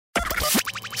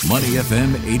Money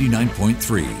FM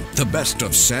 89.3, the best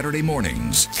of Saturday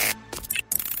mornings.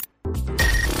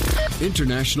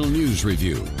 International News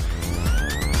Review.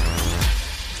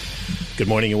 Good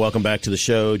morning and welcome back to the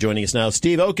show. Joining us now,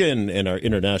 Steve Oken in our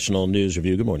International News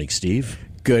Review. Good morning, Steve.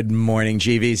 Good morning,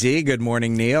 GVZ. Good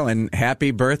morning, Neil. And happy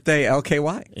birthday,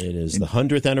 LKY. It is the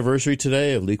 100th anniversary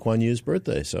today of Lee Kuan Yew's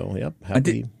birthday. So, yep.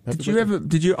 Happy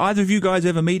Did either of you guys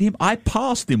ever meet him? I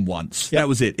passed him once. Yep. That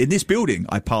was it. In this building,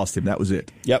 I passed him. That was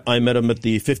it. Yep. I met him at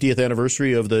the 50th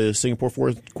anniversary of the Singapore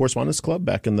Correspondents Club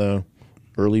back in the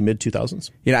early mid-2000s.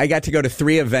 You know, I got to go to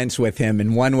 3 events with him,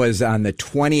 and one was on the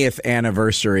 20th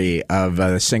anniversary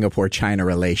of Singapore-China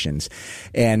relations.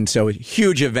 And so,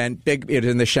 huge event, big. It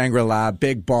was in the Shangri-La,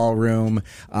 big ballroom.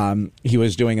 He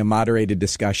was doing a moderated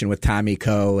discussion with Tommy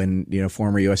Koh, and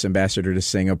former U.S. ambassador to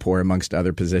Singapore, amongst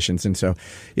other positions. And so,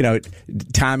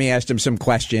 Tommy asked him some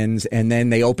questions, and then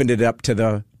they opened it up to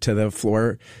the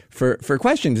floor for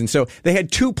questions. And so they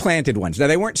had 2 planted ones. Now,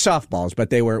 they weren't softballs, but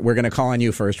they were, we're going to call on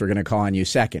you first, we're going to call on you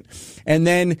second. And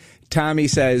then Tommy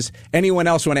says, anyone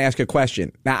else want to ask a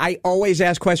question? Now, I always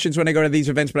ask questions when I go to these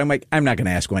events, but I'm like, I'm not going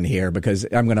to ask one here because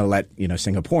I'm going to let,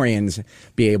 Singaporeans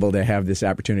be able to have this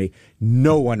opportunity.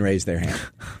 No one raised their hand.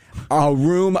 A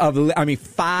room of,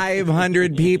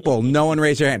 500 people. No one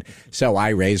raised their hand. So I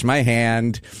raise my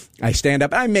hand. I stand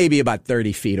up. I'm maybe about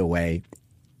 30 feet away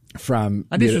from.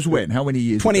 And this was when? How many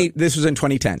years ago? This was in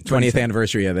 2010, 20th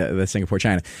anniversary of the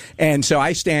Singapore-China. And so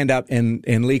I stand up, and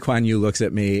Lee Kuan Yew looks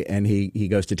at me, and he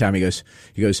goes to Tommy,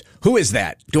 he goes, who is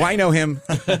that? Do I know him?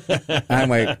 I'm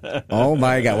like, oh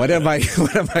my God, what am I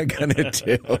going to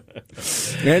do?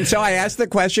 And so I asked the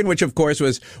question, which of course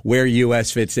was where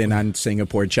U.S. fits in on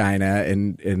Singapore-China,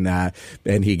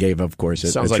 and he gave, of course,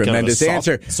 a tremendous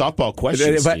answer. Softball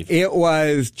question, but Steve. it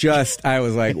was just, I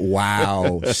was like,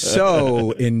 wow,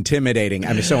 so intimidating.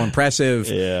 So impressive.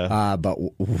 Yeah. But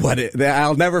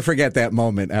I'll never forget that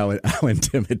moment. How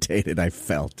intimidated I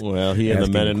felt. Well, he and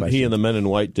the men in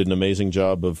white did an amazing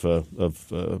job of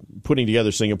putting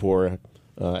together Singapore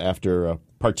after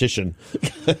partition.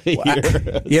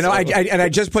 I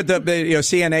just put the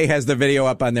CNA has the video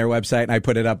up on their website, and I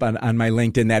put it up on my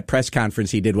LinkedIn. That press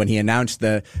conference he did when he announced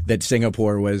that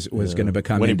Singapore was going to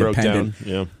become independent. When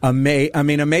he broke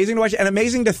down. Amazing to watch, and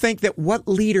amazing to think that what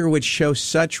leader would show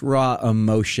such raw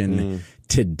emotion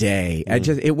today.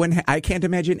 I can't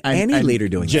imagine any leader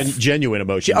doing that. Genuine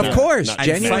emotion. Of course.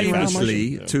 Genuine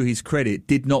famously, to his credit,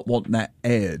 did not want that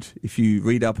aired. If you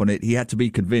read up on it, he had to be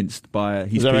convinced by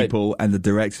his people and the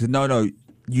director. Said, no,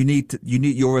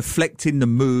 you're reflecting the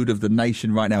mood of the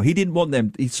nation right now. He didn't want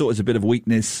them. He saw it as a bit of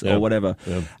weakness or whatever.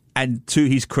 Yep. And to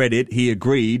his credit, he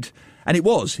agreed. And it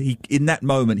was. In that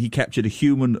moment, he captured a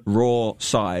human, raw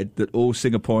side that all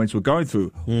Singaporeans were going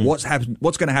through. What's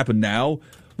going to happen now?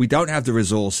 We don't have the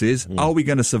resources. Are we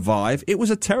going to survive? It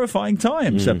was a terrifying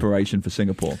time, separation for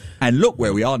Singapore. And look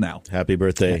where we are now. Happy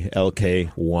birthday,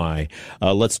 LKY.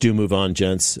 Let's move on,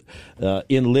 gents.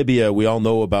 In Libya, we all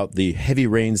know about the heavy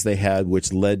rains they had,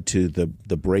 which led to the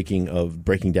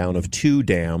breaking down of 2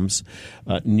 dams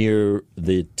near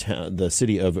the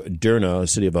city of Derna, a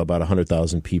city of about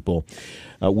 100,000 people.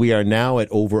 We are now at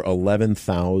over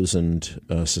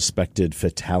 11,000 suspected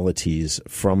fatalities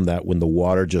from that when the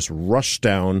water just rushed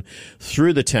down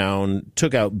through the town,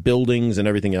 took out buildings and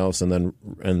everything else, and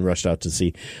rushed out to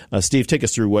sea. Steve, take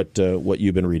us through what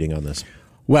you've been reading on this.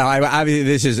 Well, obviously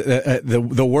this is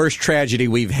the worst tragedy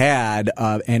we've had,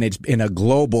 and it's in a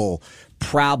global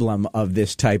problem of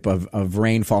this type of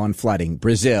rainfall and flooding.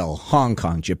 Brazil, Hong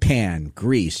Kong, Japan,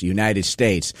 Greece, United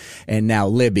States, and now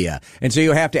Libya. And so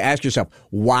you have to ask yourself,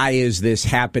 why is this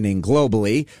happening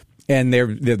globally? And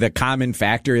the common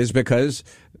factor is because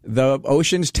the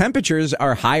ocean's temperatures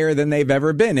are higher than they've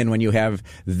ever been. And when you have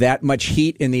that much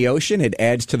heat in the ocean, it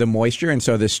adds to the moisture. And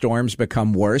so the storms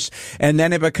become worse. And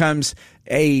then it becomes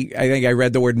I think I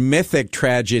read the word mythic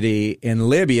tragedy in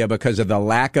Libya because of the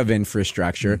lack of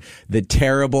infrastructure, the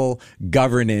terrible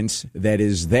governance that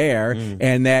is there.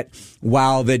 And that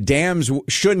while the dams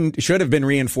should have been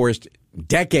reinforced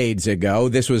decades ago,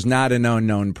 this was not an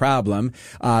unknown problem.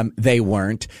 They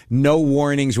weren't. No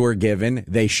warnings were given.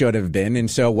 They should have been. And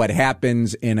so what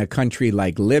happens in a country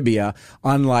like Libya,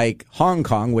 unlike Hong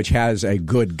Kong, which has a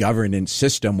good governance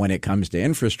system when it comes to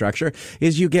infrastructure,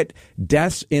 is you get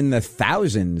deaths in the thousands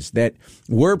that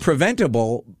were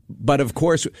preventable. But of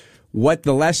course, what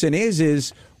the lesson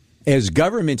is as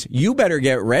governments, you better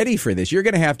get ready for this. You're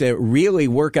going to have to really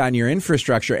work on your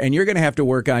infrastructure, and you're going to have to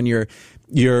work on your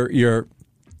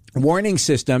warning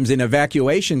systems and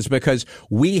evacuations, because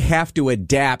we have to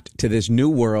adapt to this new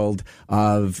world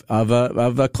of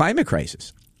a climate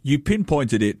crisis. You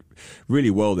pinpointed it really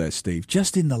well there, Steve.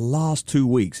 Just in the last 2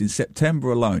 weeks, in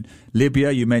September alone, Libya,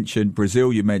 you mentioned,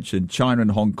 Brazil, you mentioned, China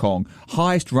and Hong Kong,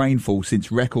 highest rainfall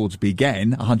since records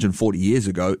began 140 years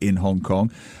ago in Hong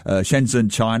Kong.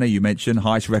 Shenzhen, China, you mentioned,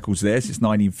 highest records there since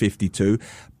 1952.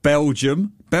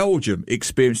 Belgium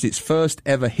experienced its first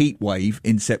ever heat wave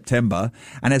in September.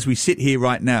 And as we sit here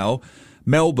right now,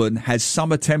 Melbourne has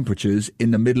summer temperatures in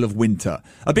the middle of winter.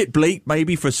 A bit bleak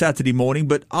maybe for a Saturday morning,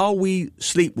 but are we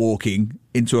sleepwalking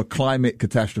into a climate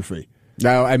catastrophe?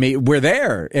 No, I mean, we're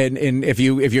there. And if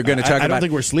you're going to talk about... I don't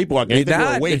think we're sleepwalking. I think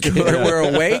we're awake.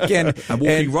 We're awake and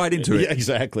walking right into it. Yeah,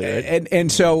 exactly. Right?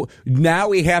 And so now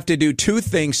we have to do two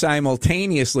things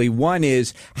simultaneously. One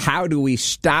is, how do we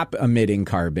stop emitting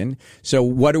carbon? So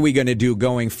what are we going to do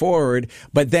going forward?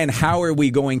 But then how are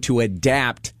we going to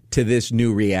adapt to this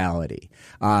new reality?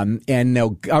 And now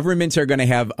governments are going to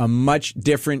have a much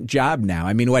different job now.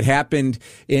 I mean, what happened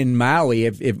in Mali,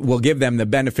 if we'll give them the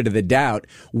benefit of the doubt,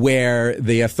 where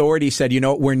the authorities said,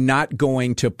 we're not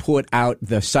going to put out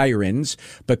the sirens,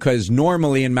 because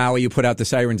normally in Mali you put out the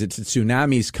sirens, it's the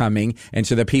tsunami's coming, and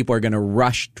so the people are going to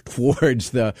rush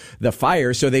towards the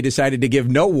fire. So they decided to give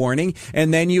no warning,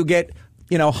 and then you get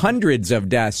hundreds of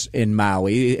deaths in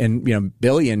Maui and,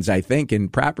 billions, I think, in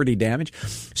property damage.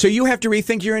 So you have to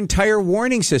rethink your entire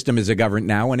warning system as a government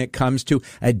now when it comes to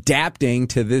adapting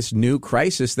to this new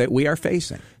crisis that we are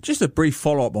facing. Just a brief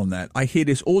follow-up on that. I hear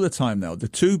this all the time now. The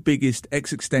two biggest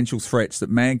existential threats that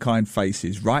mankind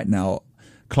faces right now,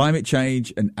 climate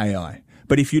change and AI.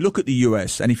 But if you look at the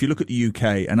US and if you look at the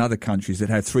UK and other countries that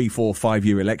have 3, 4,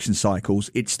 5-year election cycles,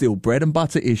 it's still bread and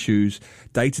butter issues,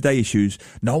 day-to-day issues.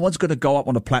 No one's going to go up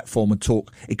on a platform and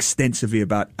talk extensively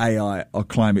about AI or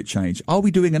climate change. Are we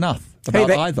doing enough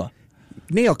about either?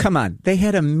 Neil, come on. They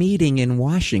had a meeting in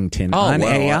Washington on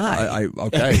AI.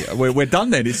 Okay, we're done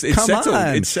then. It's settled.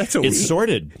 On. It's settled. It's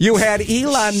sorted. You had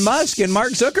Elon Musk and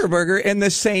Mark Zuckerberg in the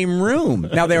same room.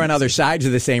 Now, they're on other sides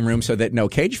of the same room so that no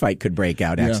cage fight could break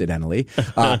out accidentally.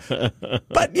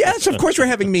 But yes, of course, we're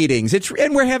having meetings.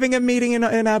 And we're having a meeting in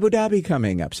Abu Dhabi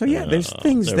coming up. So, there's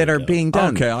things that are being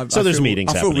done. Okay, there's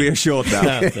meetings happening. I feel reassured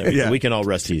now. We can all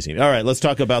rest easy. All right, let's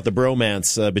talk about the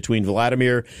bromance between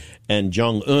Vladimir and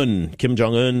Kim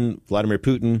Jong-un, Vladimir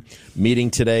Putin, meeting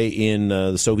today in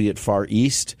the Soviet Far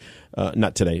East.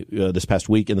 Not today, this past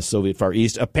week in the Soviet Far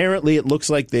East. Apparently, it looks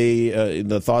like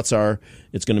the thoughts are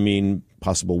it's going to mean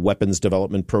possible weapons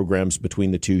development programs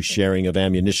between the two, sharing of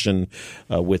ammunition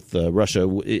with Russia.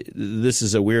 This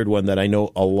is a weird one that I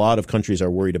know a lot of countries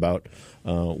are worried about,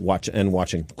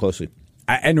 watching closely.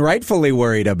 And rightfully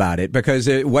worried about it, because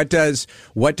what does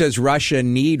Russia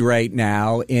need right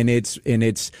now in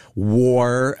its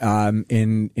war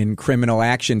in criminal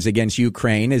actions against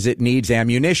Ukraine? Is it needs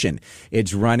ammunition.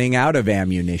 It's running out of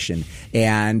ammunition,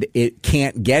 and it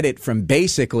can't get it from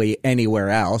basically anywhere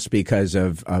else because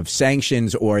of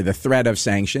sanctions or the threat of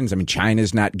sanctions. I mean,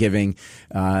 China's not giving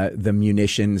the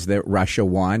munitions that Russia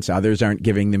wants. Others aren't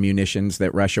giving the munitions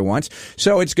that Russia wants.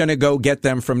 So it's going to go get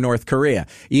them from North Korea,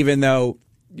 even though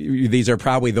these are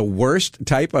probably the worst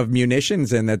type of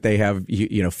munitions in that they have,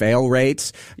 fail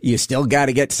rates. You still got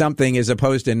to get something as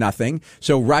opposed to nothing.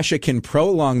 So Russia can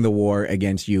prolong the war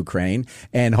against Ukraine,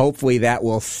 and hopefully that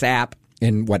will sap,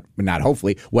 what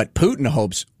Putin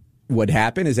hopes would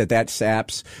happen is that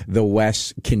saps the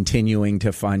West continuing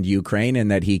to fund Ukraine,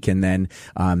 and that he can then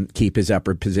keep his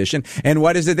upper position. And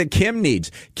what is it that Kim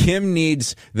needs? Kim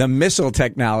needs the missile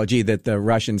technology that the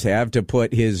Russians have to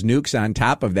put his nukes on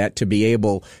top of that to be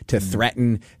able to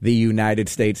threaten the United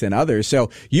States and others. So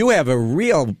you have a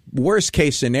real worst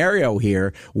case scenario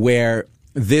here where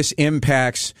this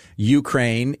impacts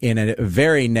Ukraine in a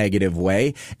very negative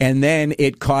way, and then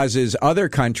it causes other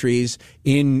countries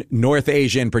in North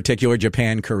Asia, in particular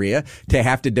Japan, Korea, to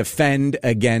have to defend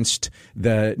against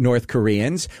the North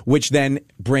Koreans, which then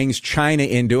brings China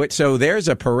into it. So there's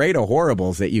a parade of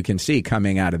horribles that you can see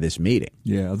coming out of this meeting.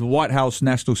 Yeah, the White House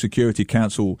National Security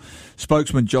Council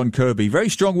spokesman John Kirby, very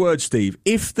strong words, Steve.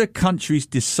 If the countries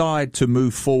decide to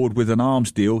move forward with an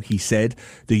arms deal, he said,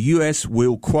 the U.S.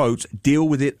 will, quote, deal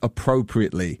with it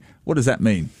appropriately. What does that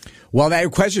mean? Well,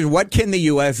 that question is, what can the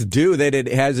U.S. do that it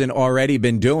hasn't already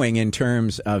been doing in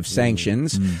terms of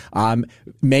sanctions?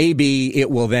 Maybe it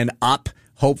will then up,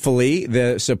 hopefully,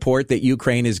 the support that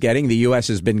Ukraine is getting. The U.S.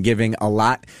 has been giving a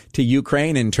lot to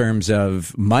Ukraine in terms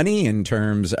of money, in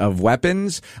terms of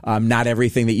weapons. Not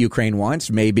everything that Ukraine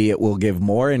wants. Maybe it will give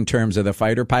more in terms of the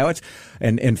fighter pilots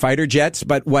and fighter jets.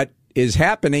 But what is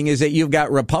happening is that you've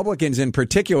got Republicans in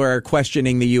particular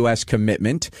questioning the U.S.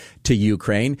 commitment to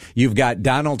Ukraine. You've got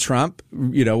Donald Trump,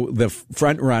 the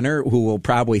front runner who will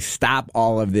probably stop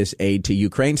all of this aid to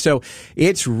Ukraine. So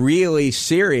it's really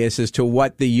serious as to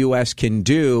what the U.S. can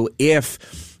do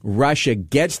if Russia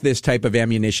gets this type of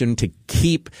ammunition to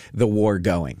keep the war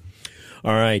going.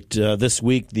 All right. This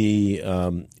week, the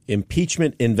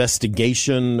impeachment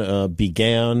investigation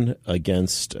began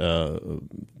against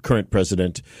current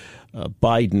President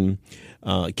Biden.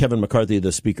 Kevin McCarthy,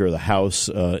 the Speaker of the House,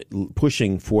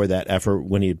 pushing for that effort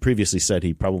when he had previously said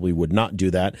he probably would not do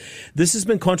that. This has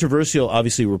been controversial.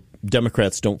 Obviously,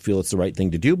 Democrats don't feel it's the right thing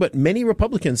to do, but many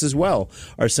Republicans as well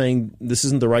are saying this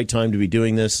isn't the right time to be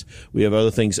doing this. We have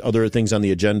other things on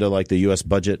the agenda like the U.S.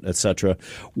 budget, etc.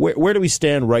 Where do we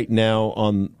stand right now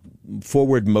on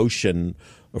forward motion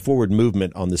or forward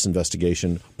movement on this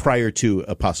investigation prior to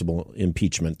a possible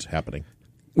impeachment happening?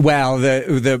 Well,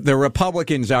 the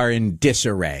Republicans are in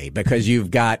disarray because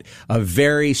you've got a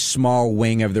very small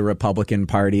wing of the Republican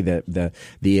Party, the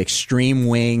extreme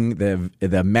wing,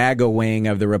 the MAGA wing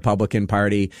of the Republican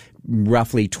Party.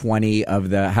 Roughly 20 of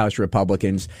the House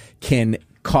Republicans can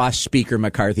cost Speaker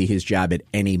McCarthy his job at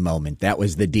any moment. That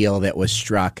was the deal that was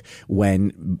struck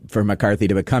for McCarthy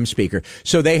to become Speaker.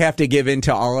 So they have to give in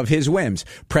to all of his whims.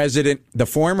 The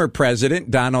former president,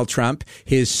 Donald Trump,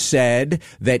 has said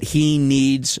that he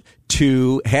needs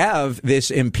to have this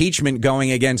impeachment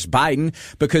going against Biden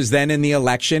because then in the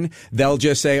election, they'll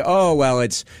just say, oh, well,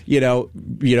 it's, yeah,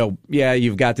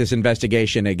 you've got this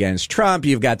investigation against Trump.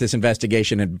 You've got this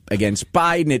investigation against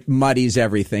Biden. It muddies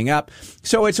everything up.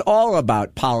 So it's all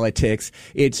about politics.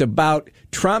 It's about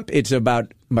Trump. It's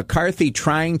about McCarthy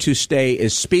trying to stay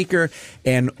as Speaker.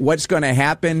 And what's going to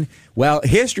happen? Well,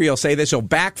 history will say this will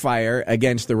backfire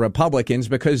against the Republicans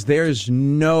because there's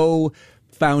no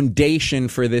foundation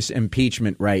for this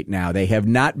impeachment right now. They have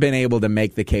not been able to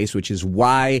make the case, which is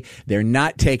why they're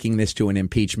not taking this to an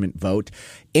impeachment vote.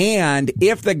 And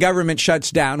if the government shuts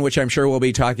down, which I'm sure we'll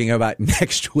be talking about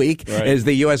next week, right, as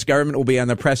the U.S. government will be on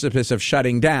the precipice of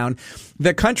shutting down,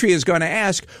 the country is going to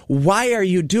ask, why are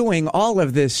you doing all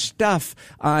of this stuff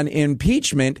on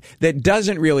impeachment that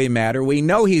doesn't really matter? We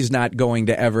know he's not going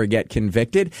to ever get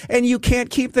convicted, and you can't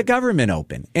keep the government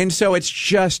open. And so it's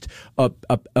just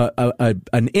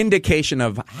an indication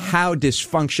of how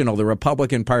dysfunctional the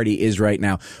Republican Party is right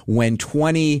now when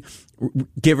 20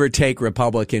 give or take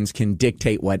Republicans can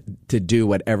dictate what to do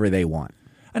whatever they want.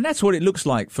 And that's what it looks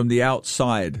like from the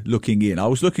outside looking in. I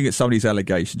was looking at some of these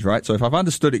allegations, right? So if I've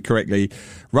understood it correctly,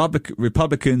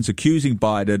 Republicans accusing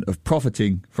Biden of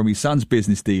profiting from his son's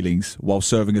business dealings while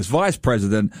serving as vice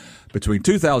president between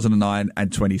 2009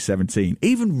 and 2017.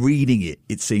 Even reading it,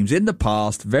 it seems in the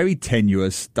past, very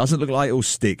tenuous, doesn't look like it'll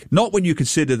stick. Not when you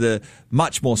consider the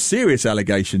much more serious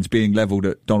allegations being leveled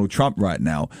at Donald Trump right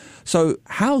now. So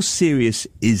how serious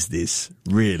is this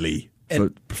really?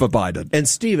 For Biden. And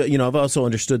Steve, I've also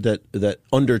understood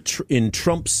that in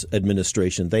Trump's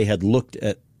administration, they had looked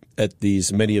at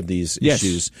many of these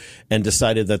issues and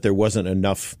decided that there wasn't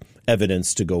enough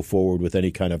evidence to go forward with any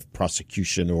kind of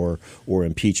prosecution or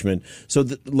impeachment. So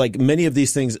like many of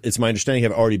these things, it's my understanding,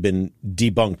 have already been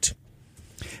debunked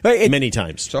many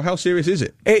times. So how serious is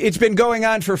it? It's been going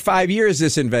on for 5 years,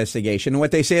 this investigation.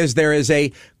 What they say is there is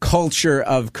a culture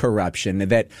of corruption,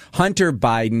 that Hunter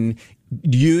Biden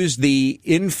used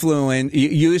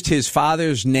his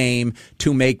father's name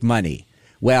to make money.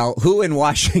 Well, who in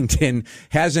Washington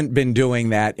hasn't been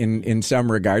doing that in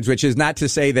some regards, which is not to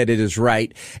say that it is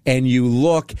right. And you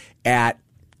look at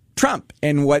Trump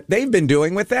and what they've been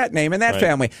doing with that name and that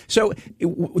family. So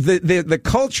the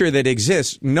culture that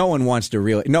exists, no one wants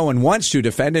to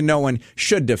defend and no one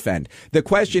should defend. The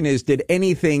question is, did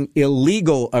anything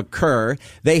illegal occur?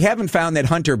 They haven't found that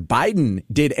Hunter Biden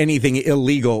did anything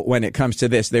illegal when it comes to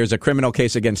this. There's a criminal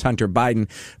case against Hunter Biden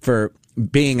for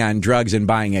being on drugs and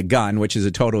buying a gun, which is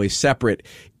a totally separate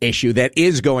issue that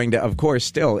is going to, of course,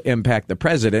 still impact the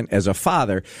president as a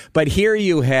father. But here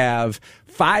you have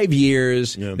 5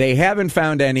 years. Yeah. They haven't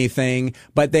found anything,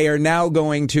 but they are now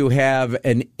going to have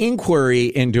an inquiry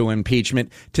into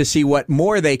impeachment to see what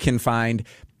more they can find.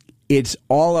 It's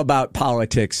all about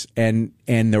politics, and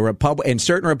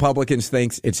certain Republicans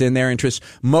think it's in their interest.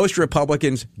 Most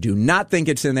Republicans do not think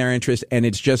it's in their interest, and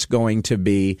it's just going to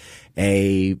be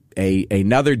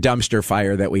another dumpster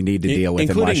fire that we need to deal with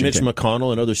in Washington. Including Mitch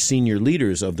McConnell and other senior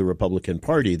leaders of the Republican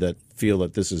Party that feel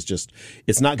that this is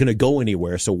it's not going to go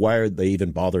anywhere. So why are they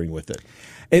even bothering with it?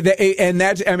 And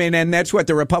that's what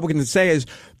the Republicans say is,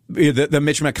 the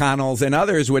Mitch McConnells and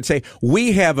others would say,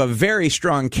 we have a very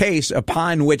strong case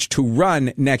upon which to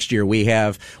run next year.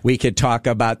 We could talk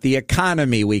about the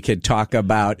economy. We could talk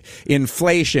about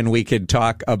inflation. We could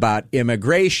talk about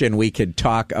immigration. We could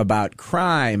talk about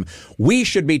crime. We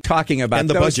should be talking about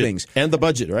those things. And the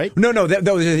budget, right? No.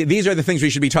 These are the things we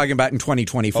should be talking about in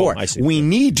 2024. I see. We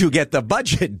need to get the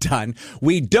budget done.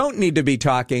 We don't need to be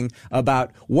talking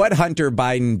about what Hunter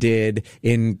Biden did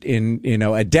in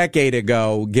a decade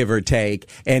ago, give or take,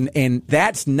 and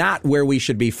that's not where we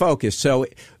should be focused. So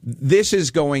this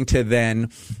is going to then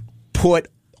put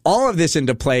all of this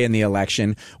into play in the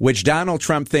election, which Donald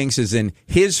Trump thinks is in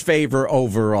his favor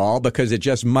overall because it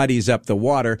just muddies up the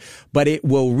water, but it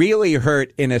will really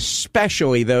hurt in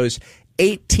especially those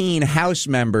 18 House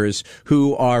members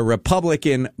who are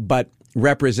Republican but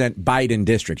represent Biden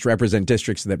districts, represent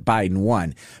districts that Biden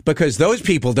won, because those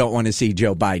people don't want to see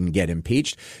Joe Biden get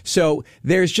impeached. So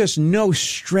there's just no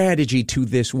strategy to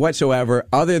this whatsoever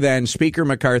other than Speaker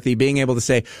McCarthy being able to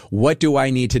say, what do I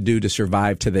need to do to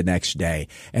survive to the next day?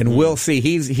 And we'll see.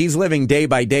 He's living day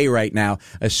by day right now,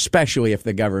 especially if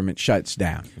the government shuts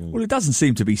down. Well, it doesn't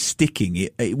seem to be sticking.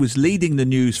 It was leading the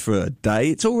news for a day.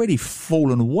 It's already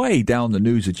fallen way down the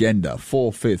news agenda,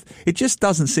 4/5. It just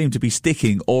doesn't seem to be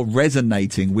sticking or resonating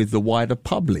with the wider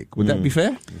public. Would that be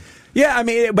fair? Yeah, I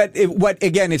mean, but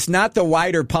again, it's not the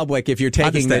wider public. If you're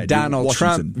taking the Donald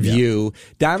Trump view,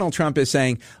 Donald Trump is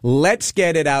saying, let's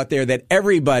get it out there that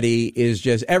everybody is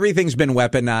just, everything's been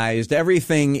weaponized.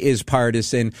 Everything is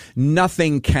partisan.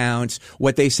 Nothing counts.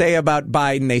 What they say about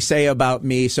Biden, they say about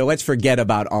me. So let's forget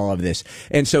about all of this.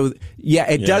 And so,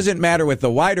 it doesn't matter with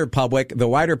the wider public. The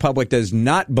wider public does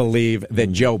not believe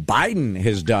that Joe Biden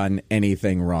has done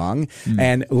anything wrong,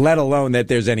 and let alone that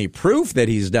there's any proof that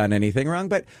he's done anything wrong.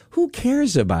 But who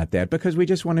cares about that? Because we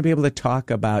just want to be able to talk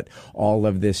about all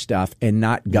of this stuff and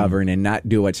not govern and not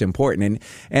do what's important.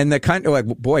 And the country,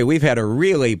 boy, we've had a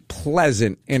really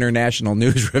pleasant international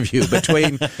news review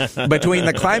between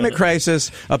the climate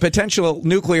crisis, a potential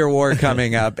nuclear war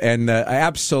coming up, and the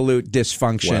absolute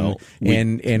dysfunction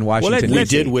in Washington. We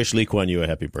did wish Lee Kuan Yew a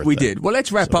happy birthday. We did. Well,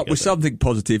 let's wrap up with something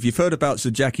positive. You've heard about Sir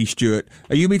Jackie Stewart.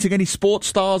 Are you meeting any sports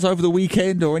stars over the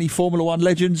weekend or any Formula One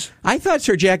legends? I thought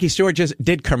Sir Jackie Stewart just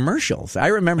did commercials. I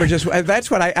remember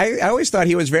that's what I always thought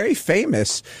he was very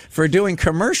famous for doing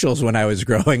commercials when I was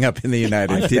growing up in the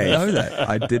United States.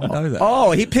 I didn't know that.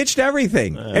 Oh, he pitched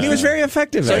everything, and he was very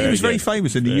effective. So he was very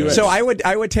famous in the U.S. So I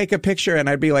would take a picture and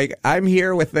I'd be like, I'm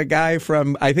here with the guy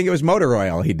from, I think it was Motor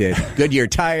Oil. He did Goodyear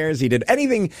tires. He did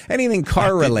anything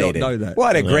car related. I did not know that.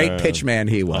 What a great pitch man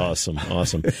he was.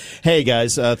 Awesome. Hey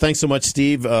guys, thanks so much,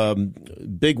 Steve.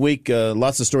 Big week.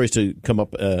 Lots of stories to come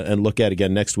up and look at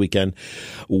again next weekend.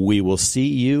 We will see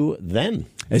you then.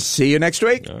 See you next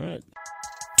week. All right.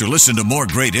 To listen to more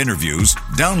great interviews,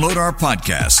 download our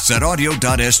podcasts at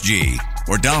audio.sg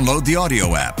or download the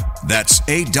audio app. That's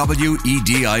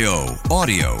AWEDIO,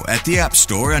 audio at the App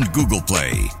Store and Google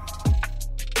Play.